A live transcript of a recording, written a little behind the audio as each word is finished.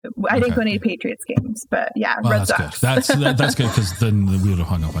I didn't go to any Patriots games, but yeah, well, Red that's Sox. Good. That's good because then we would have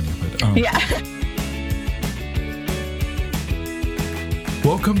hung up on you. But, yeah.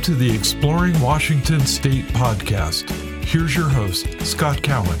 Welcome to the Exploring Washington State podcast. Here's your host, Scott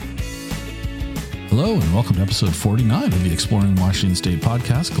Cowan. Hello, and welcome to episode 49 of the Exploring Washington State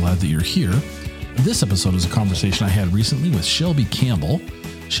podcast. Glad that you're here. This episode is a conversation I had recently with Shelby Campbell.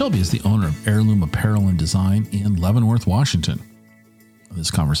 Shelby is the owner of Heirloom Apparel and Design in Leavenworth, Washington. This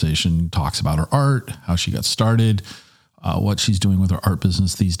conversation talks about her art, how she got started, what she's doing with her art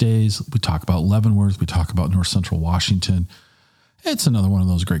business these days. We talk about Leavenworth. We talk about North Central Washington. It's another one of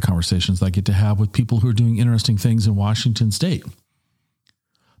those great conversations that I get to have with people who are doing interesting things in Washington State.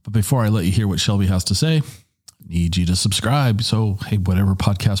 But before I let you hear what Shelby has to say, I need you to subscribe. So, hey, whatever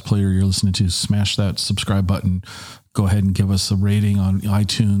podcast player you're listening to, smash that subscribe button. Go ahead and give us a rating on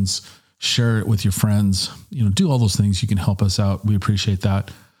iTunes. Share it with your friends, do all those things. You can help us out. We appreciate that.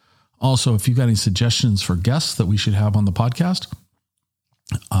 Also, if you've got any suggestions for guests that we should have on the podcast,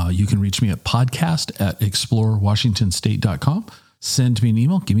 you can reach me at podcast@explorewashingtonstate.com. Send me an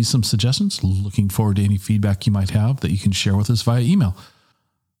email. Give me some suggestions. Looking forward to any feedback you might have that you can share with us via email.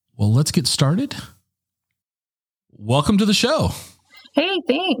 Well, let's get started. Welcome to the show. Hey,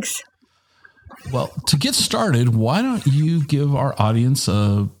 thanks. Well, to get started, why don't you give our audience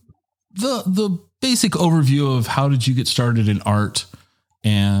the basic overview of how did you get started in art,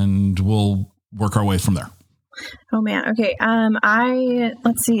 and we'll work our way from there. Oh man. Okay. I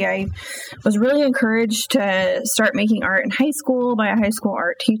was really encouraged to start making art in high school by a high school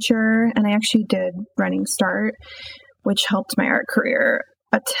art teacher. And I actually did Running Start, which helped my art career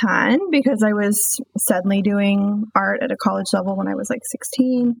a ton because I was suddenly doing art at a college level when I was like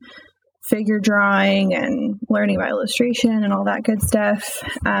 16. Figure drawing and learning about illustration and all that good stuff.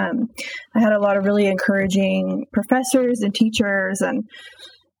 I had a lot of really encouraging professors and teachers, and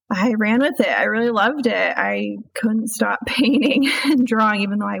I ran with it. I really loved it. I couldn't stop painting and drawing,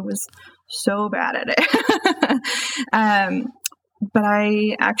 even though I was so bad at it. But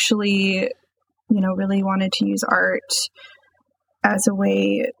I actually, really wanted to use art as a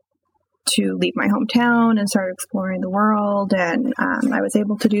way to leave my hometown and start exploring the world. And I was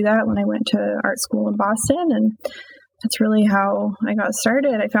able to do that when I went to art school in Boston. And that's really how I got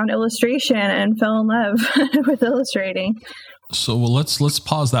started. I found illustration and fell in love with illustrating. So let's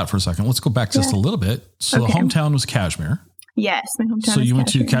pause that for a second. Let's go back just a little bit. So okay. The hometown was Cashmere. Yes, my hometown. So you went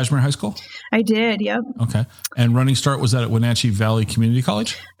to Cashmere High School? I did, yep. Okay. And Running Start, was that at Wenatchee Valley Community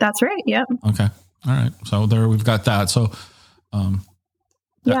College? That's right, yep. Okay. All right. So there we've got that. So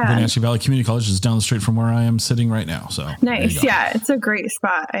Wenatchee Valley Community College is down the street from where I am sitting right now. So nice. Yeah, it's a great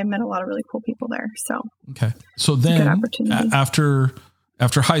spot. I met a lot of really cool people there. So okay. So then after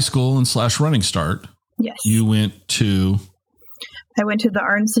high school and / Running Start, yes, you went to. I went to the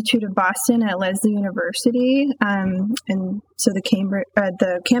Art Institute of Boston at Lesley University, and so the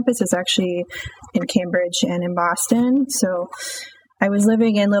campus is actually in Cambridge and in Boston. So I was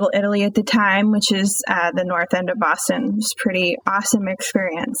living in Little Italy at the time, which is the north end of Boston. It was a pretty awesome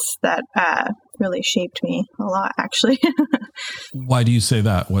experience that really shaped me a lot, actually. Why do you say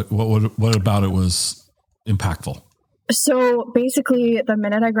that? What about it was impactful? So basically, the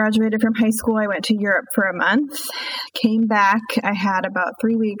minute I graduated from high school, I went to Europe for a month, came back. I had about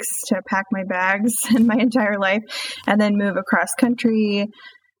 3 weeks to pack my bags and my entire life, and then move across country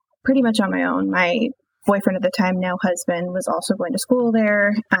pretty much on my own. My boyfriend at the time, now husband, was also going to school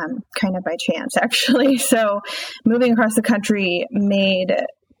there, kind of by chance, actually. So moving across the country made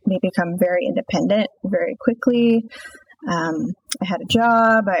me become very independent very quickly. I had a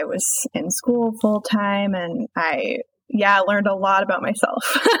job. I was in school full time, and I learned a lot about myself.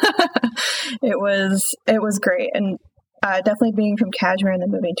 It was great. And definitely being from Cashmere and then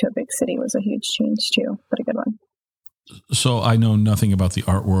moving to a big city was a huge change too, but a good one. So I know nothing about the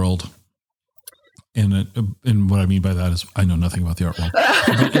art world. And what I mean by that is I know nothing about the art world.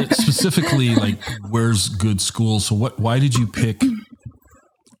 But specifically, like, where's good schools? So why did you pick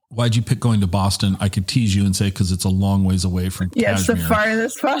going to Boston? I could tease you and say, because it's a long ways away from Cashmere. Yes, the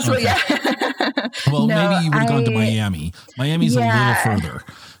farthest possible. Okay. Yeah. Well, maybe you would have gone to Miami. Miami's a little further.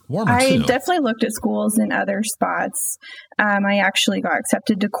 Warmer too. I definitely looked at schools in other spots. I actually got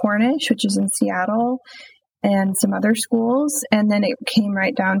accepted to Cornish, which is in Seattle, and some other schools. And then it came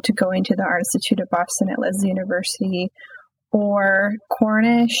right down to going to the Art Institute of Boston at Lesley University or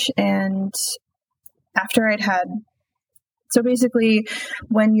Cornish. And after so basically,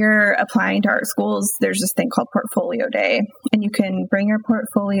 when you're applying to art schools, there's this thing called Portfolio Day, and you can bring your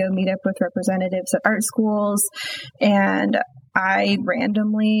portfolio, meet up with representatives at art schools. And I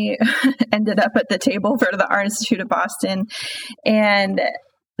randomly ended up at the table for the Art Institute of Boston. And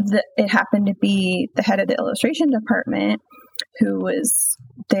it happened to be the head of the illustration department who was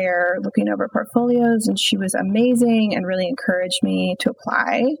there looking over portfolios, and she was amazing and really encouraged me to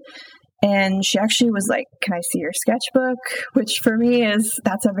apply. And she actually was like, "Can I see your sketchbook?" Which for me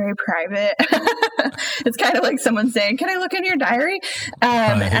that's a very private, it's kind of like someone saying, "Can I look in your diary?"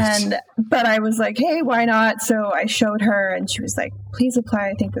 Right. But I was like, "Hey, why not?" So I showed her and she was like, "Please apply.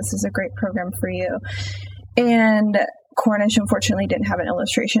 I think this is a great program for you." And Cornish unfortunately didn't have an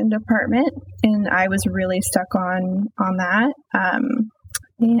illustration department, and I was really stuck on that.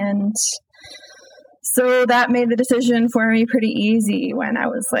 And so that made the decision for me pretty easy when I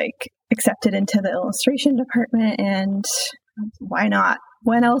was like accepted into the illustration department, and why not?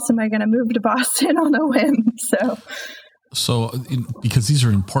 When else am I going to move to Boston on a whim? So because these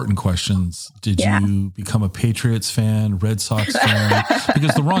are important questions, did you become a Patriots fan, Red Sox fan?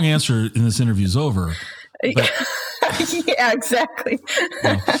 Because the wrong answer in this interview is over. But, yeah, exactly.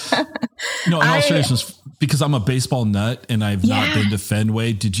 No, in all seriousness, because I'm a baseball nut and I've not been to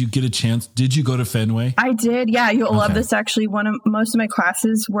Fenway. Did you get a chance? Did you go to Fenway? I did. Yeah. You'll love this. Actually, most of my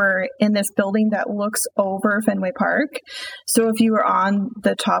classes were in this building that looks over Fenway Park. So if you were on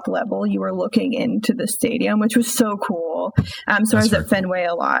the top level, you were looking into the stadium, which was so cool. So I was at Fenway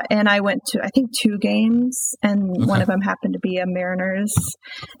a lot, and I went to, I think, 2 games, and one of them happened to be a Mariners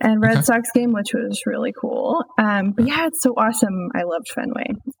and Red Sox game, which was really cool. But yeah, it's so awesome. I loved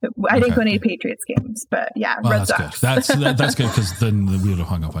Fenway. I didn't go to any Patriots games, but yeah, Red Sox. Good. That's good, because then we would have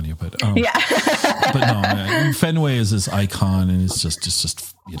hung up on you. But but no, Fenway is this icon, and it's just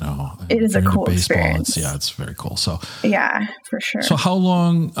it is a cool baseball. experience. It's very cool. So yeah, for sure. So how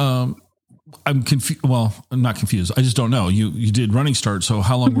long? I'm confused. Well, I'm not confused. I just don't know. You did Running Start. So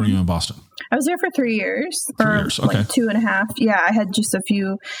how long were you in Boston? I was there for 3 years. 3 years. Okay. Like 2.5. Yeah, I had just a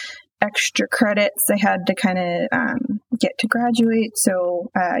few extra credits I had to kind of get to graduate. So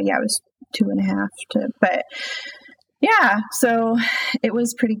it was 2.5 but yeah, so it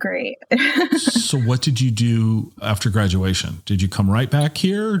was pretty great. So what did you do after graduation? Did you come right back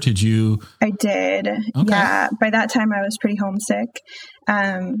here? Or did you? I did. Okay. Yeah. By that time I was pretty homesick.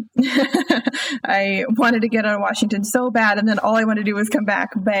 I wanted to get out of Washington so bad, and then all I wanted to do was come back.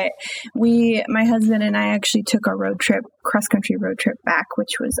 But my husband and I actually took a cross-country road trip back,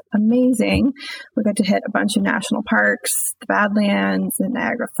 which was amazing. We got to hit a bunch of national parks, the Badlands and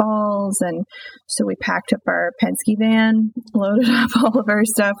Niagara Falls. And so we packed up our Penske van, loaded up all of our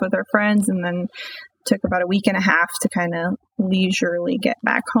stuff with our friends, and then took about a week and a half to kind of leisurely get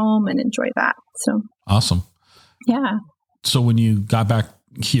back home and enjoy that. So awesome. Yeah. So when you got back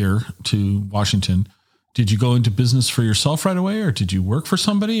here to Washington, did you go into business for yourself right away, or did you work for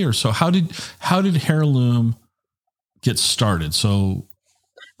somebody? Or so how did Heirloom get started? So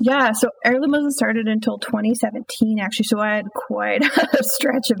Heirloom wasn't started until 2017, actually. So I had quite a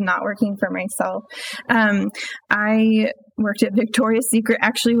stretch of not working for myself. I worked at Victoria's Secret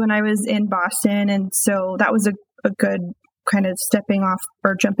actually when I was in Boston, and so that was a good kind of stepping off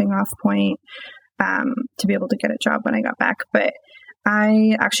or jumping off point to be able to get a job when I got back. But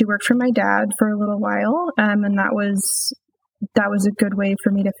I actually worked for my dad for a little while, and that was a good way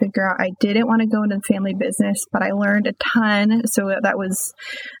for me to figure out I didn't want to go into the family business, but I learned a ton. So that was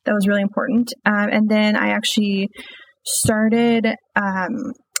really important. And then I actually started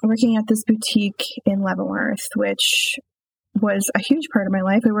working at this boutique in Leavenworth, which was a huge part of my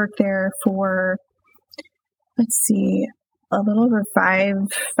life. I worked there for, a little over 5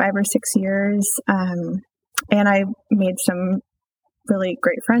 or 6 years. And I made some really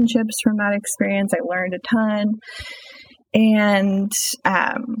great friendships from that experience. I learned a ton. And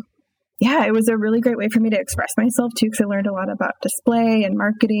it was a really great way for me to express myself too, because I learned a lot about display and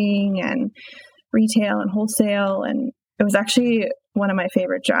marketing and retail and wholesale. And it was actually one of my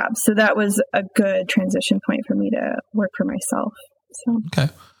favorite jobs. So that was a good transition point for me to work for myself. So okay.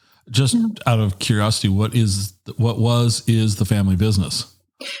 Just out of curiosity, what is the family business?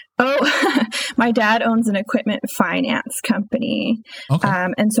 Oh, my dad owns an equipment finance company. Okay.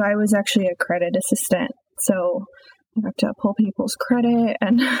 And so I was actually a credit assistant. So I have to pull people's credit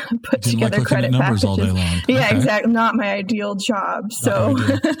and put together credit numbers packages. All day long. Yeah, okay. Exactly. Not my ideal job. So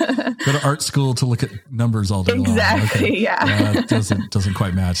go to art school to look at numbers all day long. Exactly. Okay. Yeah. That doesn't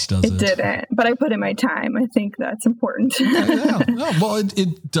quite match, does it? It didn't, but I put in my time. I think that's important. Well,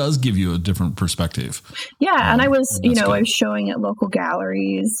 it does give you a different perspective. Yeah. And I was, I was showing at local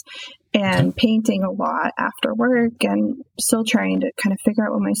galleries and painting a lot after work, and still trying to kind of figure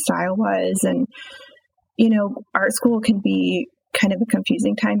out what my style was. And art school can be kind of a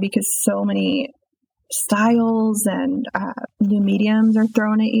confusing time because so many styles and new mediums are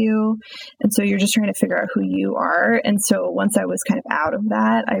thrown at you. And so you're just trying to figure out who you are. And so once I was kind of out of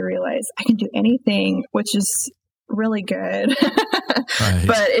that, I realized I can do anything, which is really good. Right.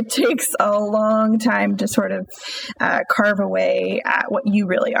 But it takes a long time to sort of carve away at what you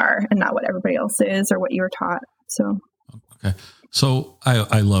really are and not what everybody else is or what you were taught. So, okay. So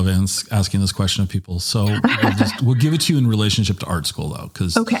I love asking this question of people. So we'll give it to you in relationship to art school though,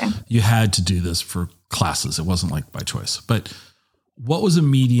 because you had to do this for classes. It wasn't like by choice. But what was a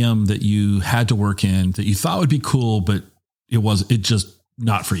medium that you had to work in that you thought would be cool, but it just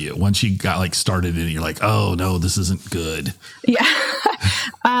not for you? Once you got like started in it, you're like, oh no, this isn't good. Yeah.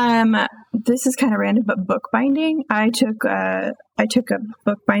 This is kind of random, but bookbinding. I took a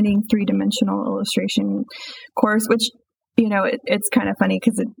bookbinding 3-dimensional illustration course, which, you know, it's kind of funny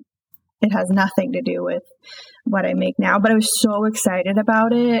because it has nothing to do with what I make now, but I was so excited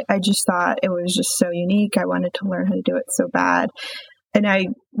about it. I just thought it was just so unique. I wanted to learn how to do it so bad. And I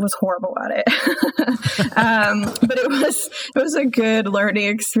was horrible at it. But it was a good learning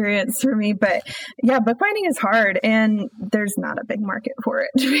experience for me. But yeah, bookbinding is hard and there's not a big market for it,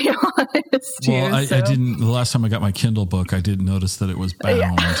 to be honest. Well, I didn't, the last time I got my Kindle book, I didn't notice that it was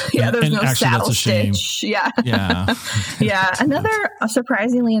bound. Yeah, there's no actually, saddle that's a shame. stitch. Yeah. Yeah. Yeah.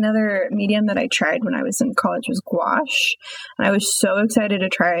 Surprisingly, another medium that I tried when I was in college was gouache. And I was so excited to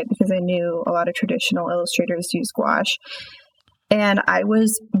try it because I knew a lot of traditional illustrators use gouache. And I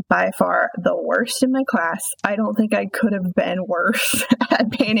was by far the worst in my class. I don't think I could have been worse at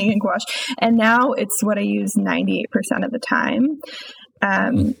painting in gouache. And now it's what I use 98% of the time.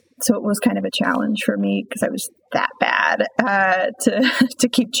 So it was kind of a challenge for me because I was that bad to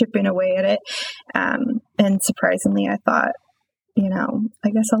keep chipping away at it. And surprisingly, I thought, you know, I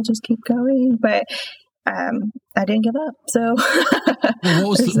guess I'll just keep going. But I didn't give up. So well,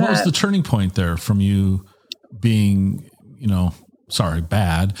 what was the turning point there from you being, you know,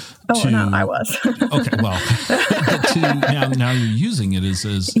 bad. No, I was. Okay, well, but to now you're using it as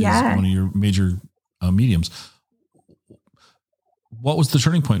one of your major mediums. What was the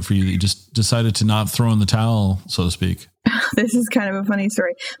turning point for you that you just decided to not throw in the towel, so to speak? This is kind of a funny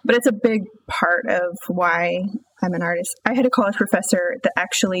story, but it's a big part of why I'm an artist. I had a college professor that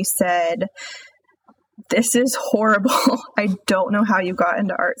actually said, "This is horrible. I don't know how you got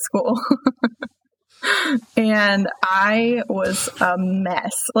into art school." And I was a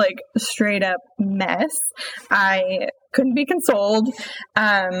mess, like straight up mess. I couldn't be consoled.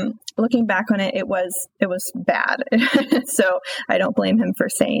 Looking back on it, it was bad. So I don't blame him for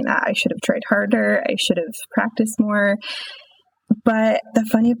saying that. I should have tried harder. I should have practiced more. But the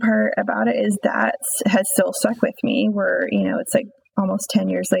funny part about it is that has still stuck with me where, you know, it's like almost 10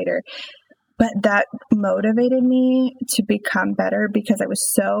 years later. But that motivated me to become better because I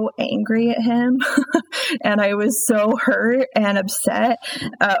was so angry at him and I was so hurt and upset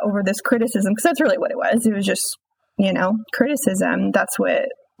over this criticism, because that's really what it was. It was just, you know, criticism. That's what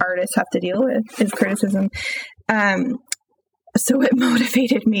artists have to deal with, is criticism. So it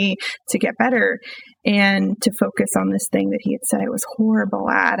motivated me to get better and to focus on this thing that he had said I was horrible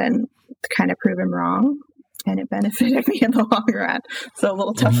at and to kind of prove him wrong. And it benefited me in the long run. So a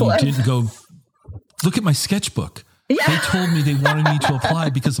little tough love. You didn't go, look at my sketchbook. Yeah. They told me they wanted me to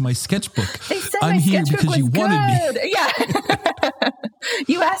apply because of my sketchbook. They said I'm my here sketchbook because you wanted me. Yeah.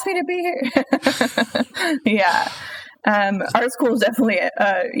 You asked me to be here. Yeah. Art school is definitely,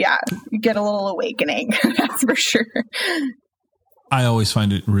 you get a little awakening. That's for sure. I always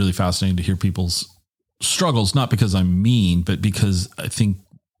find it really fascinating to hear people's struggles, not because I'm mean, but because I think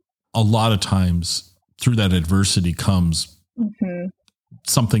a lot of times through that adversity comes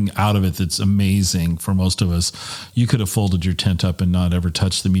something out of it that's amazing for most of us. You could have folded your tent up and not ever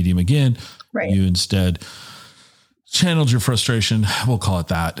touched the medium again. Right. You instead channeled your frustration, we'll call it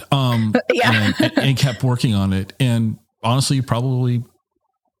that, and kept working on it. And honestly, you probably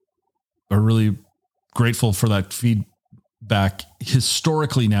are really grateful for that feedback.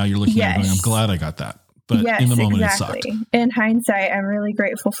 Historically, now you're looking at it going, I'm glad I got that. But in the moment, it sucked. In hindsight, I'm really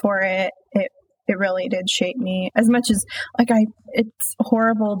grateful for it. It really did shape me as much as it's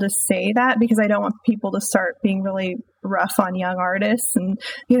horrible to say that because I don't want people to start being really rough on young artists and,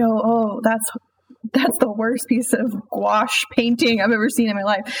 you know, oh, that's the worst piece of gouache painting I've ever seen in my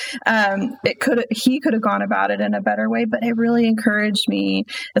life. He could have gone about it in a better way, but it really encouraged me.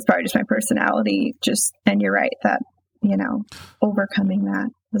 It's probably just my personality. And you're right that, you know, overcoming that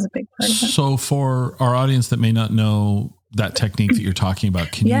was a big part of it. So for our audience that may not know that technique that you're talking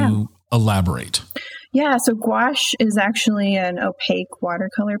about, can you elaborate? Yeah. So gouache is actually an opaque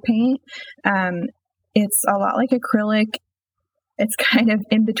watercolor paint. It's a lot like acrylic. It's kind of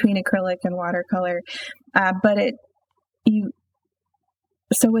in between acrylic and watercolor.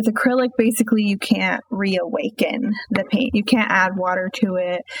 So with acrylic, basically you can't reawaken the paint. You can't add water to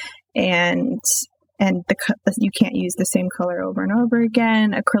it, and you can't use the same color over and over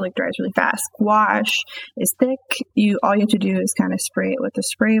again. Acrylic dries really fast. Gouache is thick. All you have to do is kind of spray it with a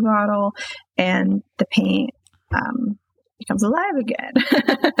spray bottle, and the paint becomes alive again.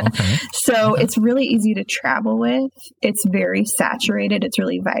 Okay. So it's really easy to travel with. It's very saturated. It's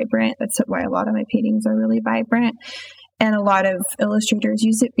really vibrant. That's why a lot of my paintings are really vibrant. And a lot of illustrators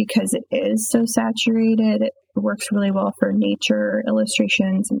use it because it is so saturated. It works really well for nature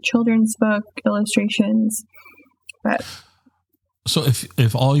illustrations and children's book illustrations. But so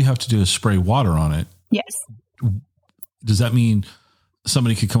if all you have to do is spray water on it, yes. Does that mean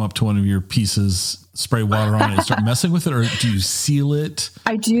somebody could come up to one of your pieces, spray water on it, and start messing with it, or do you seal it?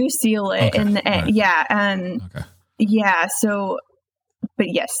 I do seal it, Okay.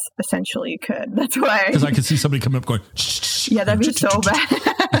 But yes, essentially you could. That's why. Because I could see somebody coming up going, yeah, that'd be so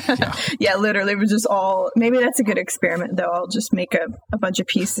bad. Yeah, literally, it was just maybe that's a good experiment, though. I'll just make a bunch of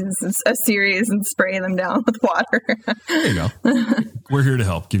pieces, a series, and spray them down with water. There you go. We're here to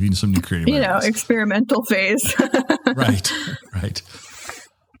help, give you some new creative ideas. Experimental phase. Right.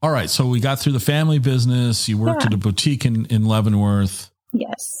 All right, so we got through the family business. You worked at a boutique in Leavenworth.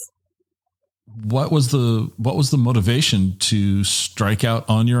 Yes. What was the motivation to strike out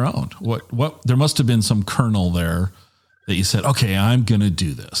on your own? What there must have been some kernel there that you said, okay, I'm going to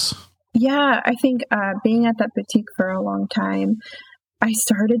do this. Yeah, I think being at that boutique for a long time, I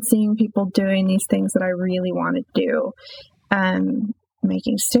started seeing people doing these things that I really wanted to do,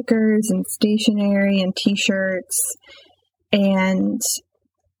 making stickers and stationery and T-shirts. And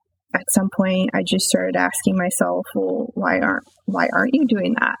at some point, I just started asking myself, well, why aren't you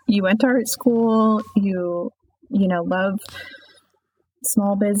doing that? You went to art school, you love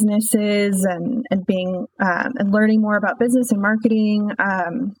small businesses and being and learning more about business and marketing.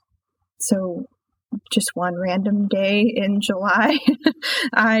 So just one random day in July,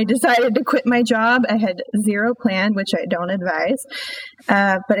 I decided to quit my job. I had zero plan, which I don't advise,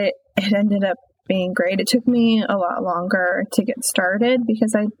 but it ended up being great. It took me a lot longer to get started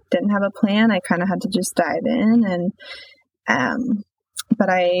because I didn't have a plan. I kind of had to just dive in, but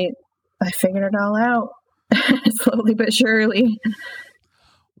I figured it all out slowly but surely.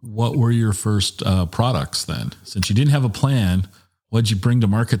 What were your first products then? Since you didn't have a plan, what did you bring to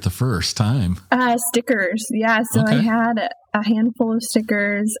market the first time? Stickers. Yeah. So okay. I had a handful of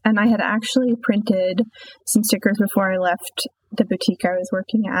stickers, and I had actually printed some stickers before I left the boutique I was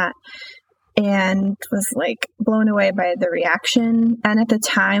working at, and was blown away by the reaction. And at the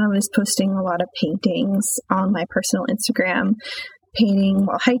time I was posting a lot of paintings on my personal Instagram, painting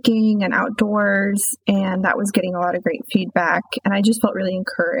while hiking and outdoors, and that was getting a lot of great feedback, and I just felt really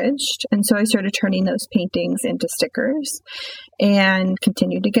encouraged. And so I started turning those paintings into stickers and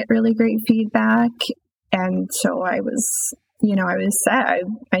continued to get really great feedback. And so I was set.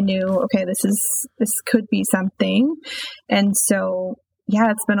 I knew, okay, this could be something. And so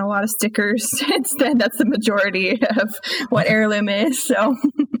yeah, it's been a lot of stickers since then. That's the majority of what Heirloom is. So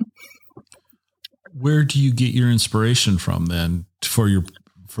where do you get your inspiration from then for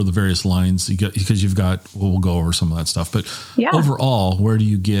the various lines you get? Because you've got, we'll go over some of that stuff, but overall, where do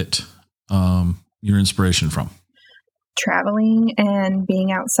you get your inspiration from? Traveling and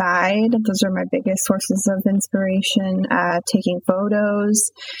being outside. Those are my biggest sources of inspiration. Taking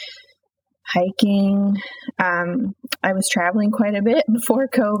photos, hiking. I was traveling quite a bit before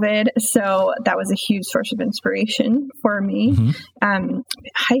COVID, so that was a huge source of inspiration for me. Mm-hmm.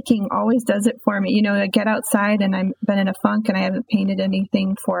 Hiking always does it for me. I get outside and I've been in a funk and I haven't painted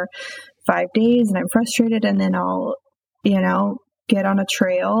anything for 5 days and I'm frustrated, and then I'll, get on a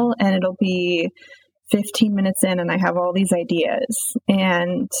trail and it'll be 15 minutes in and I have all these ideas,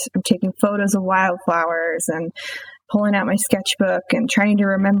 and I'm taking photos of wildflowers and pulling out my sketchbook and trying to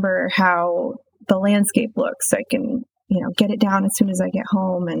remember how the landscape looks so I can, get it down as soon as I get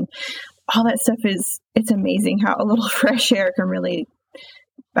home. And all that stuff it's amazing how a little fresh air can really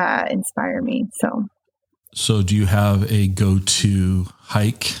inspire me. So do you have a go-to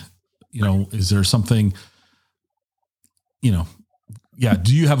hike? Is there something, do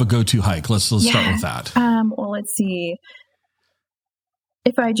you have a go-to hike? Let's start with that. Well, let's see.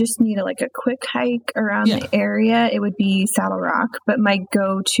 If I just need a quick hike around the area, it would be Saddle Rock. But my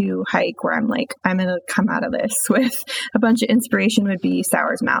go-to hike where I'm I'm going to come out of this with a bunch of inspiration would be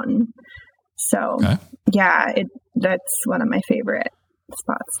Sowers Mountain. So, that's one of my favorite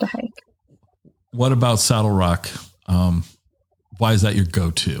spots to hike. What about Saddle Rock? Why is that your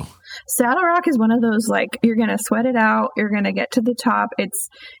go-to? Saddle Rock is one of those, like, you're going to sweat it out. You're going to get to the top. It's,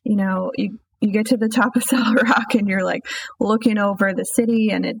 you know, you get to the top of Saddle Rock and you're like looking over the city,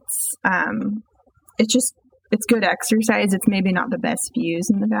 and it's good exercise. It's maybe not the best views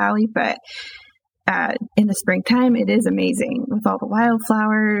in the valley, but in the springtime, it is amazing with all the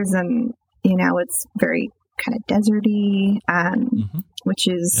wildflowers, and, you know, it's very kind of deserty, which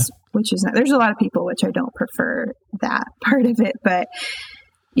is not, there's a lot of people which I don't prefer that part of it, but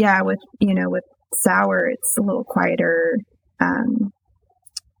yeah, with Sour, it's a little quieter, and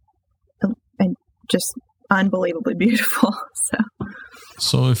just unbelievably beautiful.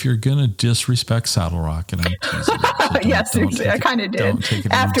 So if you're gonna disrespect Saddle Rock, and I'm teasing it, so yeah, seriously, I kind of did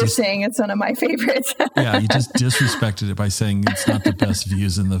after saying it's one of my favorites. Yeah, you just disrespected it by saying it's not the best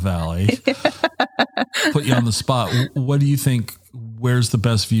views in the valley. Put you on the spot. What do you think? Where's the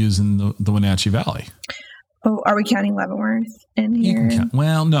best views in the Wenatchee Valley? Oh, are we counting Leavenworth in here? You can count.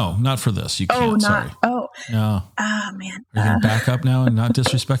 Well, no, not for this. You can't. Oh, not. Sorry. Oh. No. Oh, man. Are you going to back up now and not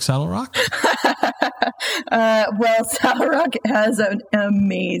disrespect Saddle Rock? Well, Saddle Rock has an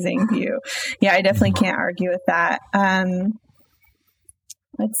amazing view. Yeah, I definitely can't argue with that.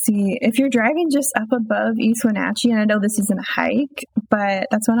 Let's see. If you're driving just up above East Wenatchee, and I know this isn't a hike, but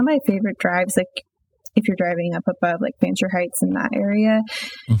that's one of my favorite drives. Like, if you're driving up above, like, Fancher Heights in that area,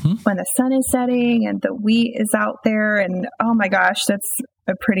 when the sun is setting and the wheat is out there, and oh my gosh, that's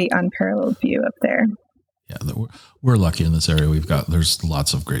a pretty unparalleled view up there. Yeah, we're lucky in this area. There's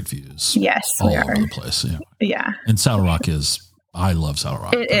lots of great views. Yes, all over the place. Yeah. And Saddle Rock I love Saddle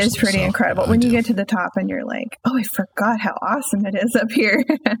Rock. It is pretty incredible. When you get to the top and you're like, oh, I forgot how awesome it is up here.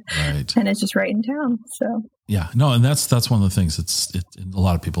 Right. And it's just right in town. So. Yeah, no, and that's one of the things. A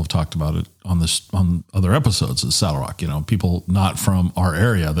lot of people have talked about it on other episodes is Saddle Rock. You know, people not from our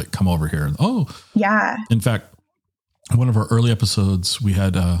area that come over here and yeah. In fact, one of our early episodes we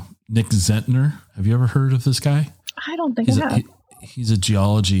had Nick Zentner. Have you ever heard of this guy? I don't think I have. He's a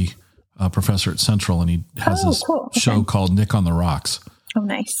geology professor at Central, and he has this show called Nick on the Rocks. Oh,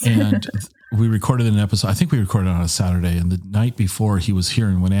 nice. And we recorded an episode. I think we recorded it on a Saturday, and the night before he was here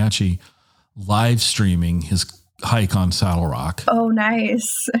in Wenatchee live streaming his hike on Saddle Rock. Oh,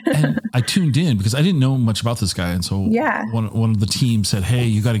 nice. And I tuned in because I didn't know much about this guy. And so one of the team said, hey,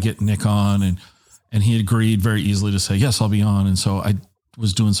 you got to get Nick on. And he agreed very easily to say, yes, I'll be on. And so I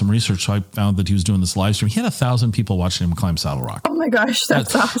was doing some research. So I found that he was doing this live stream. He had 1,000 people watching him climb Saddle Rock. Oh my gosh,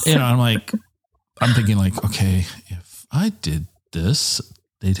 that's awesome. You know, I'm tthinking like, okay, if I did this,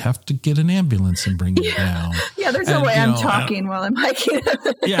 they'd have to get an ambulance and bring me down. Yeah, there's no way I'm talking while I'm hiking.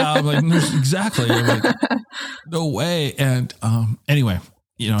 Yeah, I'm like, exactly. I'm like, no way. And anyway,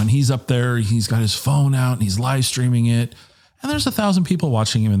 and he's up there, he's got his phone out and he's live streaming it. And there's 1,000 people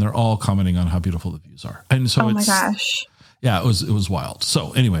watching him and they're all commenting on how beautiful the views are. And so my gosh. Yeah, it was wild.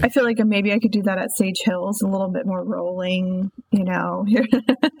 So anyway. I feel like maybe I could do that at Sage Hills, a little bit more rolling, not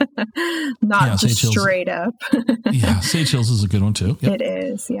just straight up. Yeah, Sage Hills is a good one too. Yep. It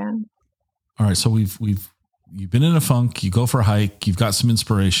is, yeah. All right, so you've been in a funk, you go for a hike, you've got some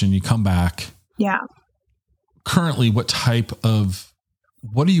inspiration, you come back. Yeah. Currently, what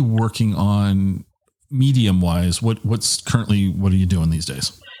are you working on medium-wise? What are you doing these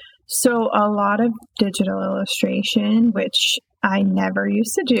days? So a lot of digital illustration, which I never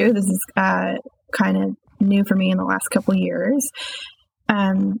used to do. This is kind of new for me in the last couple of years.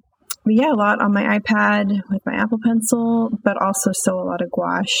 But yeah, a lot on my iPad with my Apple Pencil, but also a lot of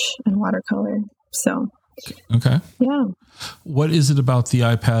gouache and watercolor. So, okay. Yeah. What is it about the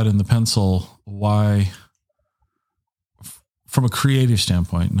iPad and the pencil? Why, from a creative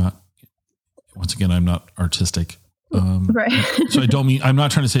standpoint, once again, I'm not artistic. Right. So I'm not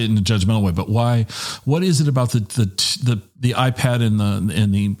trying to say it in a judgmental way, but why? What is it about the iPad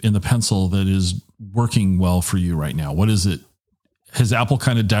and the pencil that is working well for you right now? What is it? Has Apple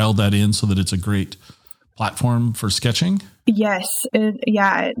kind of dialed that in so that it's a great platform for sketching? Yes.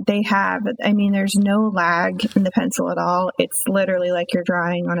 They have. I mean, there's no lag in the pencil at all. It's literally like you're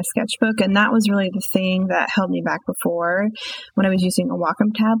drawing on a sketchbook. And that was really the thing that held me back before. When I was using a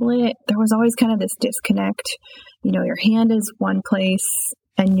Wacom tablet, there was always kind of this disconnect. Your hand is one place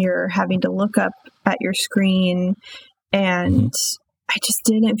and you're having to look up at your screen, and I just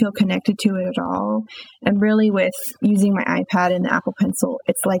didn't feel connected to it at all. And really with using my iPad and the Apple Pencil,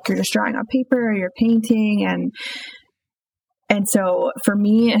 it's like you're just drawing on paper or you're painting. And so for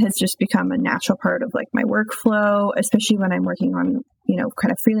me, it has just become a natural part of like my workflow, especially when I'm working on,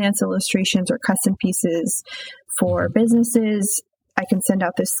 kind of freelance illustrations or custom pieces for businesses. I can send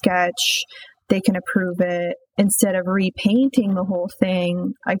out this sketch. They can approve it, instead of repainting the whole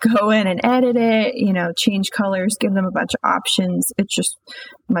thing, I go in and edit it, change colors, give them a bunch of options. It's just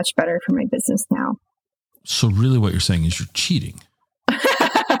much better for my business now. So really what you're saying is you're cheating.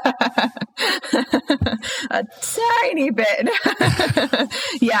 A tiny bit.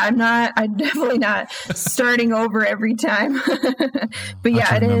 Yeah, I'm definitely not starting over every time. But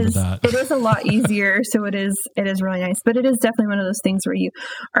yeah, it is a lot easier. So it is really nice, but it is definitely one of those things where you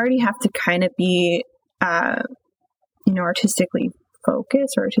already have to kind of be, artistically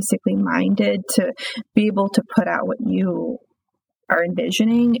focused or artistically minded to be able to put out what you are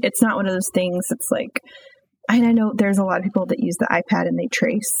envisioning. It's not one of those things that's like, and I know there's a lot of people that use the iPad and they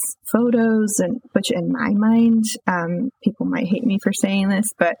trace photos, which in my mind, people might hate me for saying this,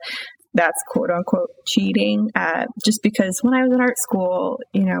 but that's quote unquote cheating. Just because when I was in art school,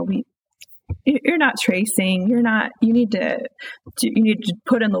 you're not tracing. You need to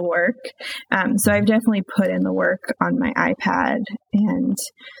put in the work. So I've definitely put in the work on my iPad, and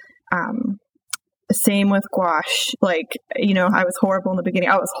same with gouache. I was horrible in the beginning.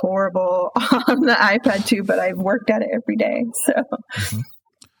 I was horrible on the iPad too, but I've worked at it every day. So. Mm-hmm.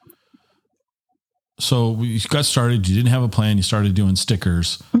 So you got started, you didn't have a plan, you started doing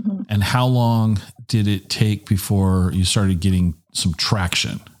stickers. Mm-hmm. And how long did it take before you started getting some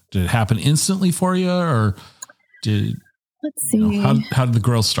traction? Did it happen instantly for you, or let's see. How did the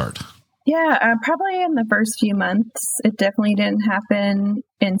growth start? Yeah, probably in the first few months. It definitely didn't happen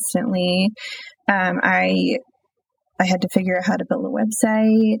instantly. I had to figure out how to build a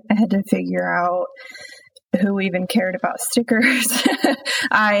website. I had to figure out who even cared about stickers.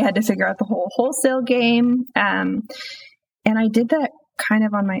 I had to figure out the whole wholesale game. And I did that kind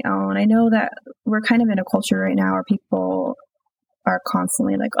of on my own. I know that we're kind of in a culture right now where people are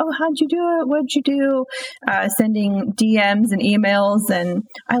constantly like, oh, how'd you do it? What'd you do? Sending DMs and emails. And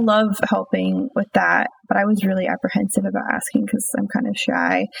I love helping with that, but I was really apprehensive about asking because I'm kind of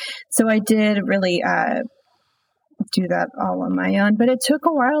shy. So I did really do that all on my own, but it took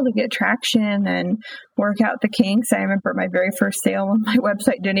a while to get traction and work out the kinks. I remember my very first sale on my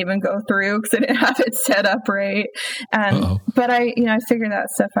website didn't even go through because I didn't have it set up right. But I figured that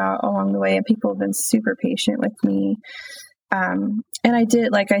stuff out along the way, and people have been super patient with me. And I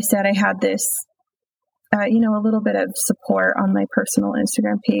did, like I said, I had this, a little bit of support on my personal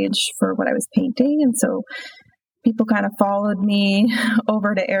Instagram page for what I was painting. And so people kind of followed me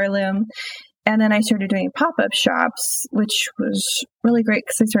over to Heirloom. And then I started doing pop-up shops, which was really great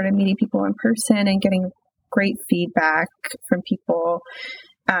because I started meeting people in person and getting great feedback from people,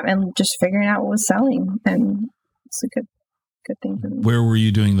 and just figuring out what was selling. And it's a good thing for me. Where were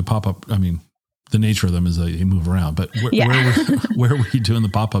you doing the pop-up? I mean, the nature of them is they move around, but where were you doing the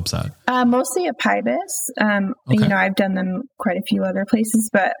pop-ups at? Mostly at Pybus. Okay. I've done them quite a few other places,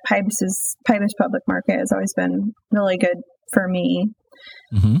 but Pybus Public Market has always been really good for me.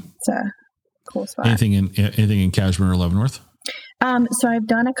 Mm-hmm. It's a cool spot. Anything in Cashmere or Leavenworth? So I've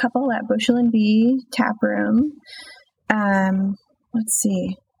done a couple at Bushel and Bee Tap Room. Let's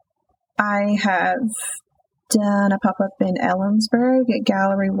see. I have done a pop-up in Ellensburg at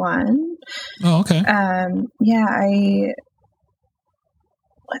Gallery 1. Oh, okay.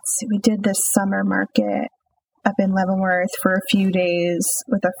 Let's see, we did this summer market up in Leavenworth for a few days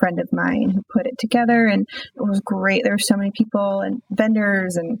with a friend of mine who put it together, and it was great. There were so many people and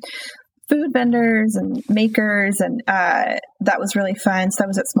vendors and food vendors and makers, and that was really fun. So that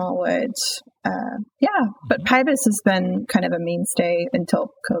was at Smallwood. But Pybus has been kind of a mainstay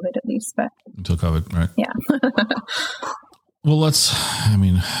until COVID, at least. But until COVID, right? Yeah. Well,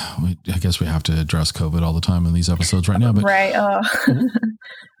 I guess we have to address COVID all the time in these episodes right now. But right.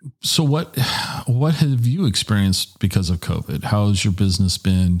 So what have you experienced because of COVID? How's your business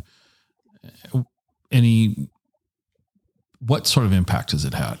been? What sort of impact has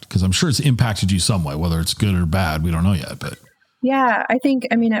it had? Because I'm sure it's impacted you some way, whether it's good or bad. We don't know yet, but. Yeah, I think,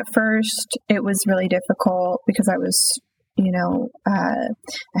 at first it was really difficult because I was, I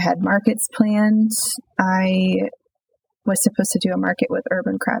had markets planned. I was supposed to do a market with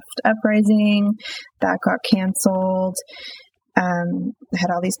Urban Craft Uprising. That got canceled. I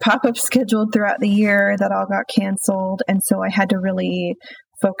had all these pop-ups scheduled throughout the year that all got canceled. And so I had to really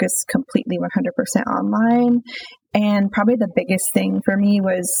focus completely 100% online. And probably the biggest thing for me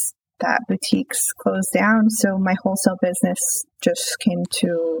was that boutiques closed down. So my wholesale business just came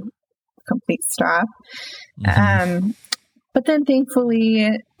to a complete stop. Mm-hmm. But then thankfully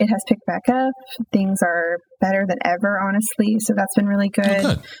it has picked back up. Things are better than ever, honestly. So that's been really good.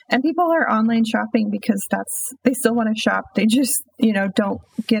 Oh, good. And people are online shopping because they still want to shop. They just, don't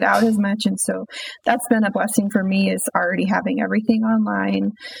get out as much. And so that's been a blessing for me, is already having everything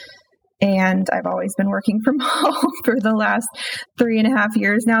online. And I've always been working from home for the last 3.5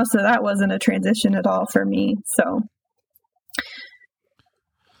 years now. So that wasn't a transition at all for me. So.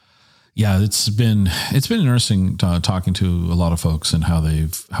 Yeah, it's been interesting talking to a lot of folks and how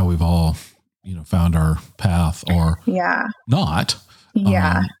we've all, found our path or not.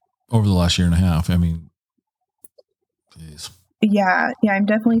 Yeah. Over the last 1.5 years. I mean, geez. Yeah. I'm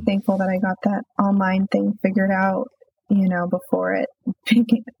definitely thankful that I got that online thing figured out,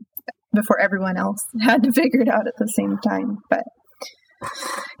 before everyone else had to figure it out at the same time. But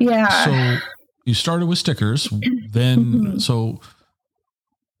yeah. So you started with stickers, then, so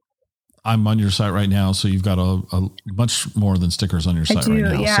I'm on your site right now. So you've got a much more than stickers on your site right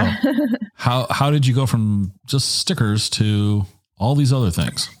now. Yeah. So how did you go from just stickers to all these other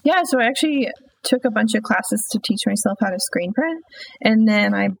things? Yeah. So I actually took a bunch of classes to teach myself how to screen print. And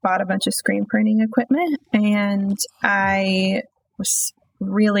then I bought a bunch of screen printing equipment, and I was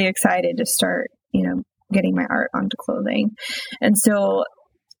really excited to start, getting my art onto clothing. And so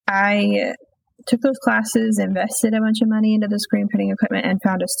I took those classes, invested a bunch of money into the screen printing equipment, and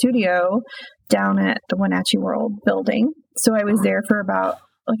found a studio down at the Wenatchee World building. So I was there for about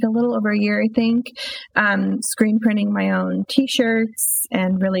a little over a year, I think, screen printing my own t-shirts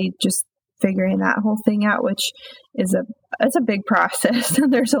and really just figuring that whole thing out, which is it's a big process.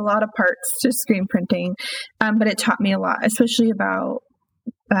 There's a lot of parts to screen printing, but it taught me a lot, especially about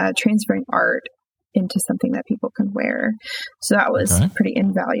transferring art into something that people can wear. So that was a pretty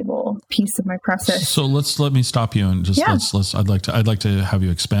invaluable piece of my process. So let me stop you and just let's I'd like to have you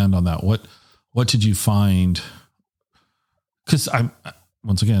expand on that. What did you find? Because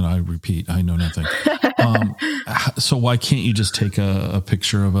once again, I repeat, I know nothing. So why can't you just take a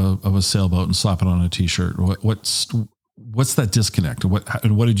picture of a sailboat and slap it on a t-shirt? What's that disconnect? What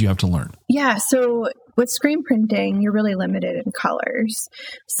did you have to learn? Yeah. So with screen printing, you're really limited in colors.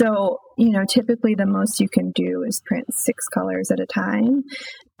 So, typically the most you can do is print 6 colors at a time.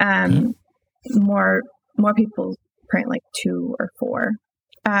 More people print like 2 or 4.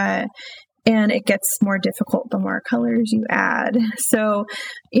 And it gets more difficult the more colors you add. So,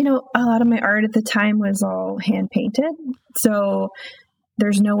 a lot of my art at the time was all hand painted. So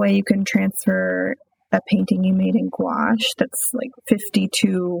there's no way you can transfer a painting you made in gouache that's like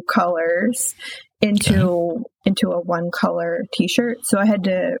 52 colors into a one color t-shirt. So I had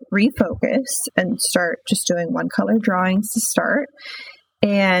to refocus and start just doing one color drawings to start.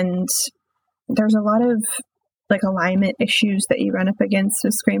 And there's a lot of alignment issues that you run up against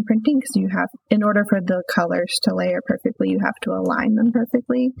with screen printing, because in order for the colors to layer perfectly, you have to align them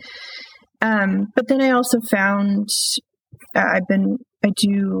perfectly. But then I also found I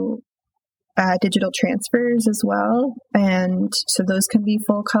do digital transfers as well, and so those can be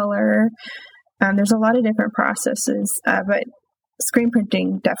full color. There's a lot of different processes, but screen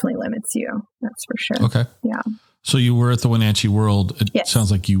printing definitely limits you. That's for sure. Okay. Yeah. So you were at the Wenatchee World. It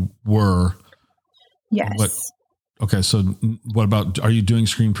sounds like you were. Yes. Okay. So what about, are you doing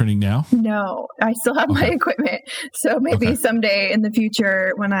screen printing now? No, I still have my equipment. So maybe someday in the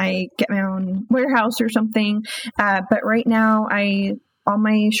future when I get my own warehouse or something. But right now all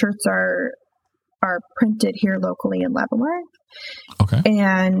my shirts are printed here locally in Leavenworth. Okay.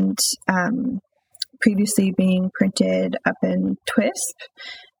 And, previously being printed up in Twisp.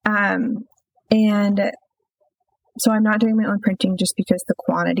 And so I'm not doing my own printing just because the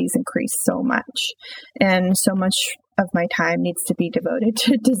quantities increase so much, and so much of my time needs to be devoted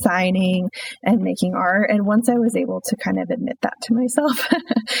to designing and making art. And once I was able to kind of admit that to myself,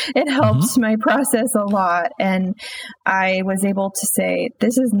 it helped my process a lot. And I was able to say,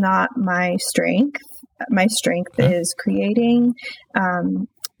 this is not my strength. My strength is creating.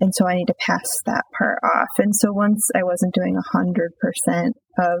 And so I need to pass that part off. And so once I wasn't doing 100%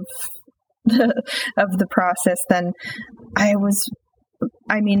 of the process, then I was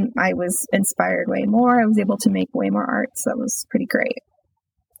inspired way more. I was able to make way more art. So that was pretty great.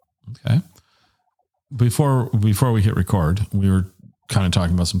 Okay. Before we hit record, we were kind of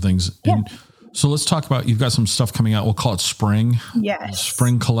talking about some things. Yeah. And so let's talk about, you've got some stuff coming out. We'll call it spring. Yes.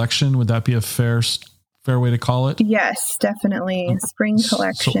 Spring collection. Would that be a fair way to call it? Yes, definitely. Spring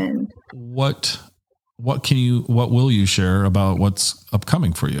collection. So what will you share about what's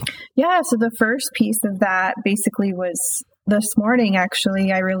upcoming for you? Yeah. So the first piece of that basically was this morning,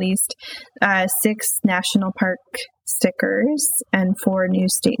 actually, I released 6 national park stickers and 4 new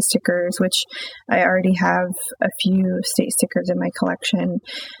state stickers, which I already have a few state stickers in my collection.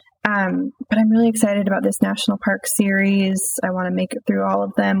 But I'm really excited about this national park series. I want to make it through all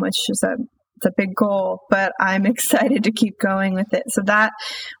of them, which is a It's a big goal, but I'm excited to keep going with it. So that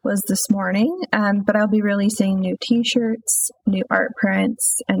was this morning, but I'll be releasing new t-shirts, new art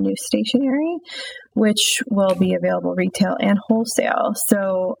prints, and new stationery, which will be available retail and wholesale.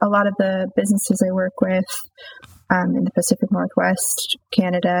 So a lot of the businesses I work with in the Pacific Northwest,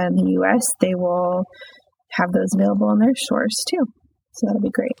 Canada, and the U.S., they will have those available in their stores too. So that'll be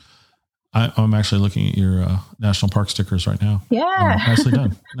great. I'm actually looking at your national park stickers right now. Yeah. Nicely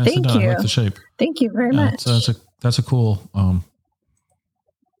done. Nicely Thank done. you. I like the shape. Thank you very much. That's a cool,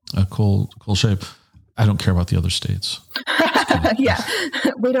 cool shape. I don't care about the other states. Yeah.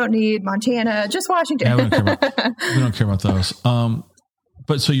 We don't need Montana, just Washington. Yeah, we don't care about those.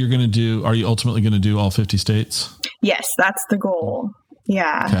 But so are you ultimately going to do all 50 states? Yes, that's the goal.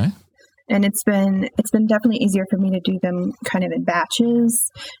 Yeah. Okay. And it's been definitely easier for me to do them kind of in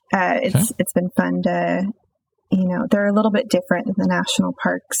batches. It's been fun to, they're a little bit different than the National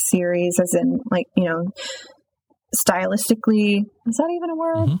Park series, as in stylistically. Is that even a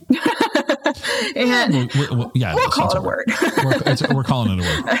word? Mm-hmm. And we'll call it a word. We're calling it a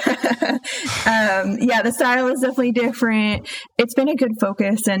word. The style is definitely different. It's been a good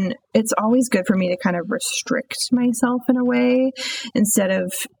focus, and it's always good for me to kind of restrict myself in a way instead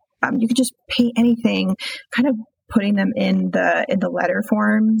of. You could just paint anything, kind of putting them in the letter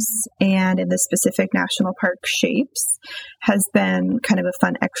forms and in the specific national park shapes has been kind of a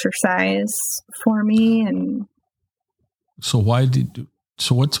fun exercise for me. And so what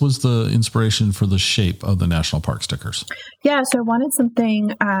was the inspiration for the shape of the national park stickers? Yeah, so I wanted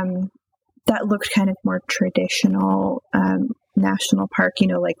something that looked kind of more traditional national park,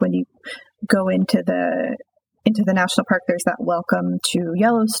 like when you go into the national park, there's that welcome to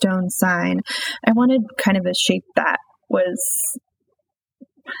Yellowstone sign. I wanted kind of a shape that was,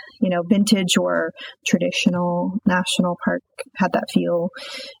 vintage or traditional national park, had that feel.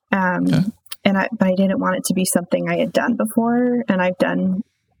 But I didn't want it to be something I had done before. And I've done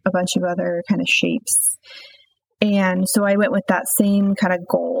a bunch of other kind of shapes. And so I went with that same kind of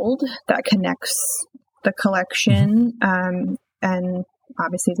gold that connects the collection, and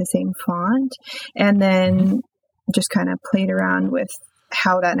obviously the same font. And then just kind of played around with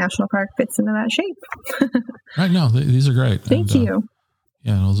how that national park fits into that shape. Right. No, these are great. Thank you.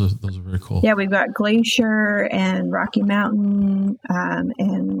 Yeah, those are very cool. Yeah, we've got Glacier and Rocky Mountain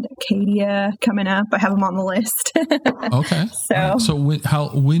and Acadia coming up. I have them on the list. Okay. So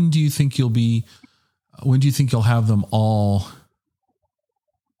when do you think you'll have them all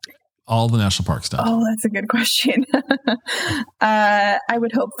the national park stuff? Oh, that's a good question. I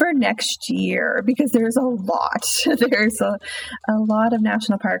would hope for next year because there's a lot. There's a lot of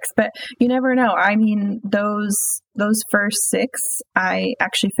national parks, but you never know. I mean, those first 6 I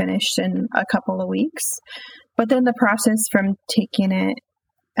actually finished in a couple of weeks, but then the process from taking it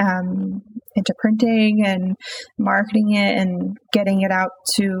into printing and marketing it and getting it out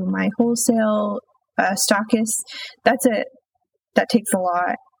to my wholesale stockists, that takes a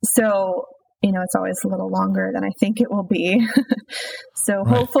lot. So, it's always a little longer than I think it will be. So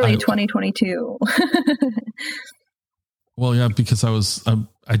right. Hopefully 2022. Well, yeah, because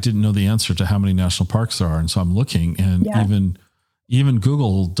I didn't know the answer to how many national parks there are. And so I'm looking, and even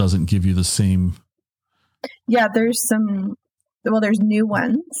Google doesn't give you the same. Yeah, there's new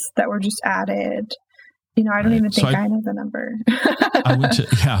ones that were just added. I don't even think I know the number.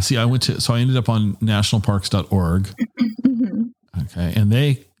 So I ended up on nationalparks.org. Mm-hmm. Okay. And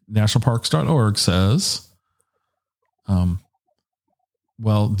nationalparks.org says,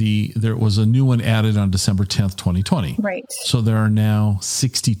 there was a new one added on December 10th, 2020. Right. So there are now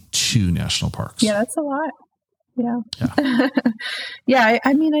 62 national parks. Yeah, that's a lot. Yeah. Yeah.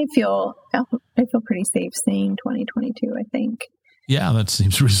 I feel pretty safe saying 2022, I think. Yeah, that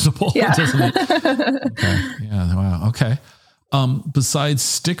seems reasonable, doesn't it? Okay. Yeah. Wow. Okay. Besides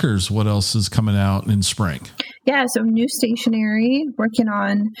stickers, what else is coming out in spring? Yeah, so new stationery, working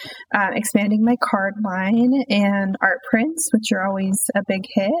on expanding my card line and art prints, which are always a big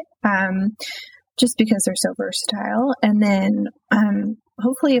hit, just because they're so versatile. And then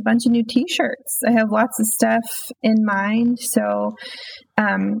hopefully a bunch of new t-shirts. I have lots of stuff in mind, so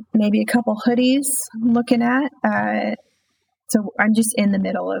maybe a couple hoodies I'm looking at. So I'm just in the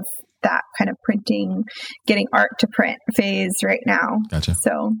middle of that kind of printing, getting art to print phase right now. Gotcha.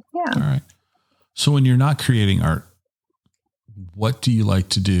 So, yeah. All right. So when you're not creating art, what do you like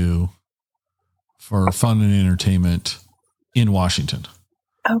to do for fun and entertainment in Washington?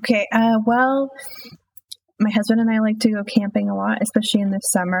 Okay. Well, my husband and I like to go camping a lot, especially in the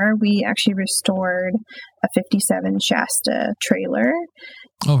summer. We actually restored a 57 Shasta trailer,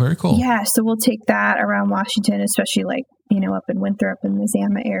 Oh, very cool. Yeah, so we'll take that around Washington, especially like, up in Winthrop in the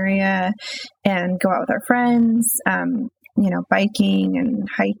Zama area, and go out with our friends, biking and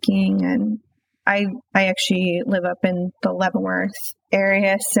hiking. And I actually live up in the Leavenworth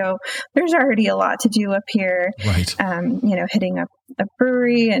area, so there's already a lot to do up here. Right. Hitting up a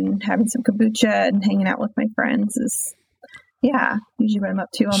brewery and having some kombucha and hanging out with my friends is, usually what I'm up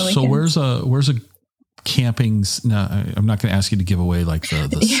to on the weekends. So where's a camping? No, I'm not going to ask you to give away like the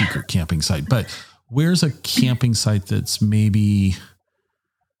secret camping site, but where's a camping site that's maybe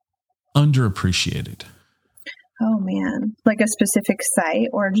underappreciated? Oh man, like a specific site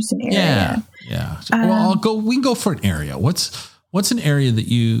or just an area? Yeah. Well, we can go for an area. What's an area that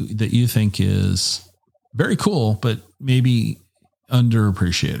you think is very cool, but maybe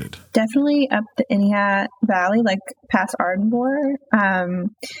underappreciated? Definitely up the Iniat Valley, like past Ardmore. I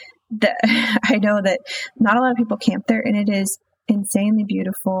know that not a lot of people camp there, and it is insanely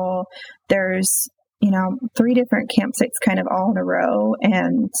beautiful. There's 3 different campsites kind of all in a row,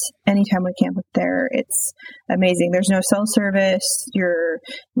 and anytime we camp up there, it's amazing. There's no cell service. You're,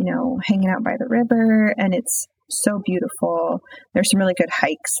 hanging out by the river, and it's so beautiful. There's some really good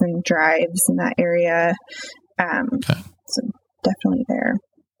hikes and drives in that area. So definitely there.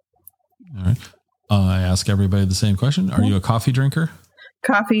 All right. I ask everybody the same question. Are you a coffee drinker?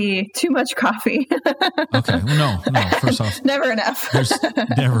 Coffee, too much coffee. Okay. Well, no. First off, never enough. There's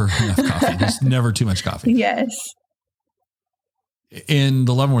never enough coffee. There's never too much coffee. Yes. In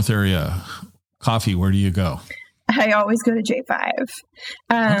the Leavenworth area, coffee, where do you go? I always go to J5.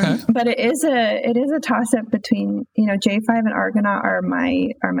 But it is a toss up between, J5 and Argonaut are my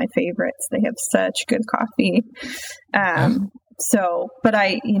favorites. They have such good coffee. So, but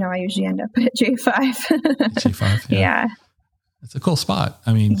I usually end up at J5. J5. Yeah. It's a cool spot.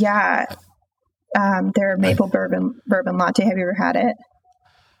 I mean, their maple bourbon latte. Have you ever had it?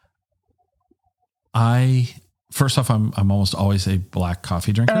 First off, I'm almost always a black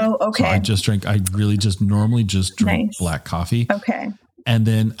coffee drinker. Oh, okay. So I really just normally just drink black coffee. Okay. And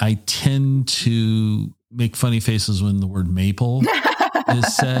then I tend to make funny faces when the word maple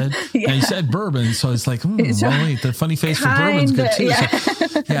is said. Yeah. And you said bourbon, so it's like, wait, the funny face for bourbon's good too.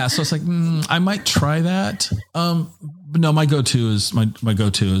 Yeah. So it's like, I might try that. But no, my go-to is an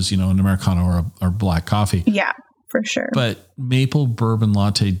Americano or black coffee. Yeah, for sure. But maple bourbon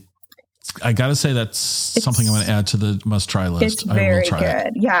latte, I got to say it's something I'm going to add to the must-try list. It's very good.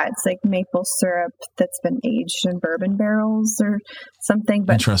 It. Yeah, it's like maple syrup that's been aged in bourbon barrels or something.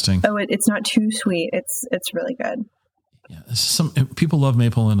 But interesting. It's not too sweet. It's really good. Yeah, people love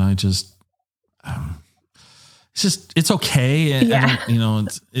maple, and I just, it's okay.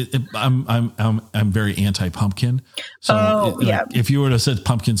 I'm very anti-pumpkin. So if you would have said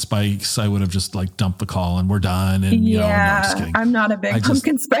pumpkin spice, I would have just like dumped the call and we're done. And no, I'm just kidding. I'm not a big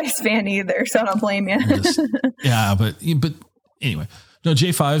pumpkin spice fan either, so I don't blame you. But anyway, no,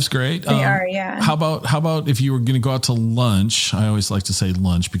 J5's great. They are, yeah. How about if you were going to go out to lunch? I always like to say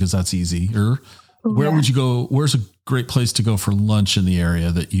lunch because that's easier. Where would you go? Where's a great place to go for lunch in the area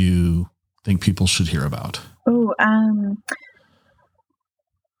that you think people should hear about? Oh, I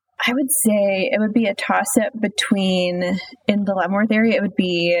would say it would be a toss-up between, in the Leavenworth area, it would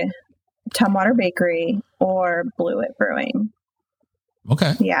be Tumwater Bakery or Blewett Brewing.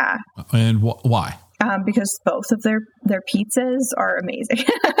 Okay. Yeah. And why? Because both of their pizzas are amazing.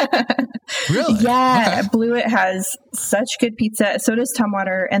 Really? Yeah. Okay. Blewett has such good pizza. So does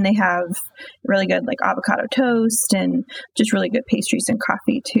Tumwater, and they have really good like avocado toast and just really good pastries and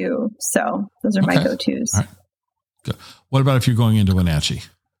coffee too. So those are my go-tos. All right. Good. What about if you're going into Wenatchee?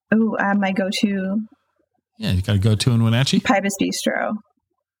 Oh, my go-to. Yeah, you got a go-to in Wenatchee? Pybus Bistro.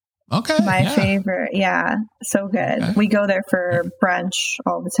 Okay. My favorite. Yeah. So good. Okay. We go there for brunch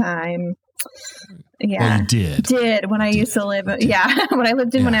all the time. Yeah. Well, you did when I used to live. Yeah. When I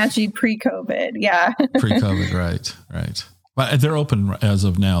lived in Wenatchee pre-COVID. Yeah. Pre-COVID. Right. But they're open as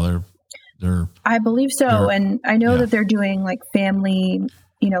of now. They're I believe so. And I know that they're doing like family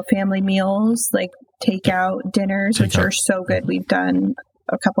meals, like takeout dinners, which are so good. We've done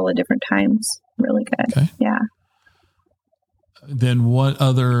a couple of different times. Really good. Okay. Yeah. Then what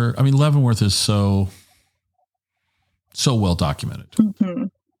other, Leavenworth is so well documented. Mm-hmm.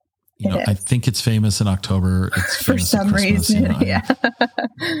 I think it's famous in October. It's for some reason. Yeah.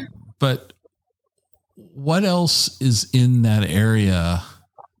 But what else is in that area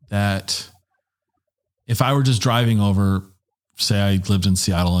that if I were just driving over, say I lived in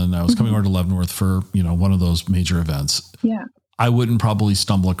Seattle and I was coming over to Leavenworth for, one of those major events. Yeah. I wouldn't probably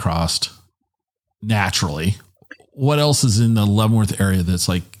stumble across naturally. What else is in the Leavenworth area that's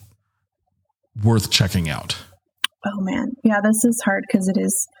like worth checking out? Oh man. Yeah, this is hard because it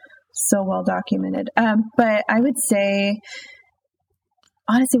is so well documented. But I would say,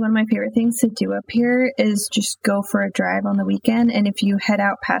 honestly, one of my favorite things to do up here is just go for a drive on the weekend. And if you head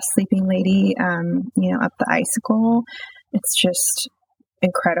out past Sleeping Lady, up the Icicle, it's just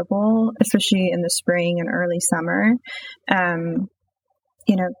incredible, especially in the spring and early summer.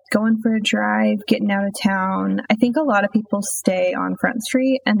 Going for a drive, getting out of town. I think a lot of people stay on Front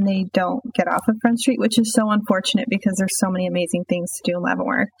Street and they don't get off of Front Street, which is so unfortunate because there's so many amazing things to do in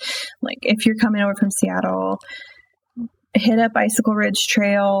Leavenworth. Like if you're coming over from Seattle, hit up Icicle Ridge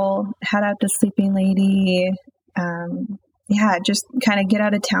Trail, head out to Sleeping Lady. Just kind of get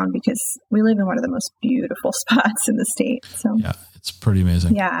out of town because we live in one of the most beautiful spots in the state. So yeah, it's pretty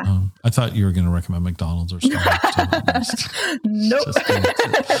amazing. Yeah. I thought you were going to recommend McDonald's or Starbucks. Nope.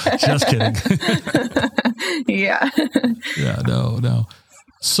 Just kidding. Yeah. Yeah, no.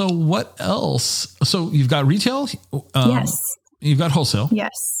 So what else? So you've got retail? Yes. You've got wholesale?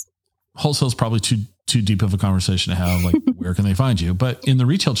 Yes. Wholesale is probably too deep of a conversation to have. Like, where can they find you? But in the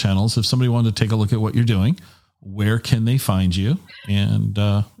retail channels, if somebody wanted to take a look at what you're doing, where can they find you? And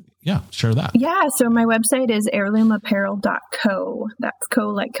share that. Yeah, so my website is heirloomapparel.co. That's co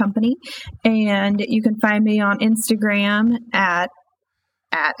like company. And you can find me on Instagram at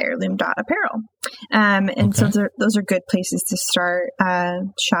heirloom.apparel. So those are good places to start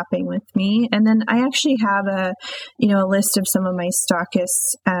shopping with me. And then I actually have a list of some of my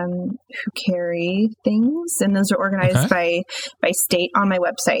stockists who carry things, and those are organized by state on my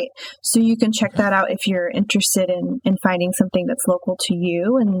website. So you can check that out if you're interested in finding something that's local to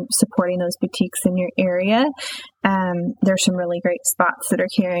you and supporting those boutiques in your area. There's some really great spots that are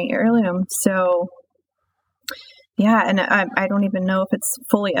carrying heirloom. So yeah, and I don't even know if it's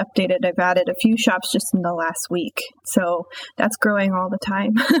fully updated. I've added a few shops just in the last week. So that's growing all the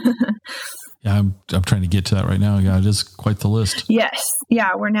time. Yeah, I'm trying to get to that right now. Yeah, it is quite the list. Yes.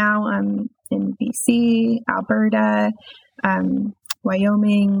 Yeah, we're now in BC, Alberta,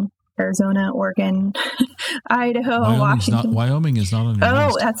 Wyoming, Arizona, Oregon, Idaho, Washington. Wyoming is not on your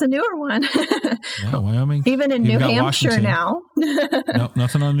list. That's a newer one. Yeah, Wyoming. Even in New Hampshire Washington. Now. No,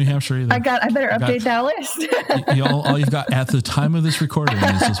 nothing on New Hampshire either. I better update that list. All you've got at the time of this recording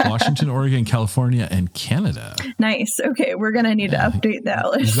is just Washington, Oregon, California, and Canada. Nice. Okay, we're going to need to update that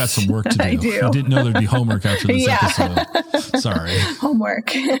list. You've got some work to do. I do. You didn't know there'd be homework after this episode. Sorry.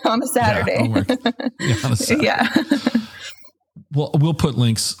 Homework on a Saturday. Yeah, homework. Yeah, on a Saturday. Yeah. Well, we'll put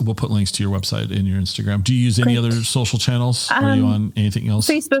links to your website and your Instagram. Do you use any other social channels? Are you on anything else?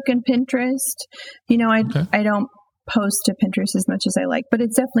 Facebook and Pinterest. I don't post to Pinterest as much as I like, but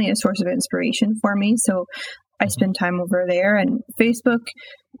it's definitely a source of inspiration for me. So I spend time over there. And Facebook,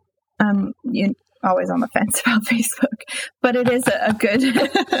 you're always on the fence about Facebook, but it is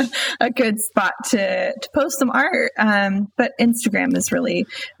a good spot to post some art. But Instagram is really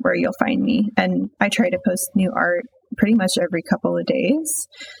where you'll find me. And I try to post new art pretty much every couple of days.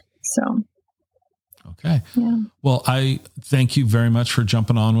 So. Okay. Yeah. Well, I thank you very much for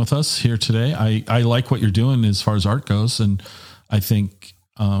jumping on with us here today. I like what you're doing as far as art goes. And I think,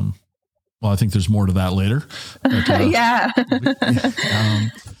 I think there's more to that later. But, yeah.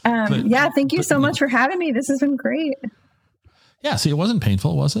 Thank you so much for having me. This has been great. Yeah. See, it wasn't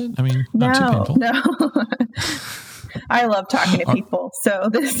painful, was it? I mean, not too painful. No. I love talking to people. So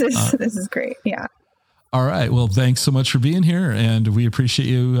this is great. Yeah. All right. Well, thanks so much for being here, and we appreciate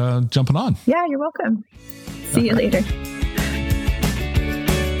you jumping on. Yeah, you're welcome. See you later.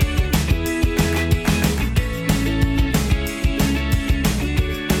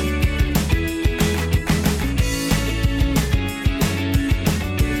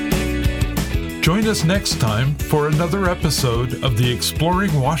 Join us next time for another episode of the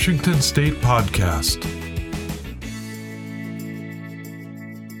Exploring Washington State podcast.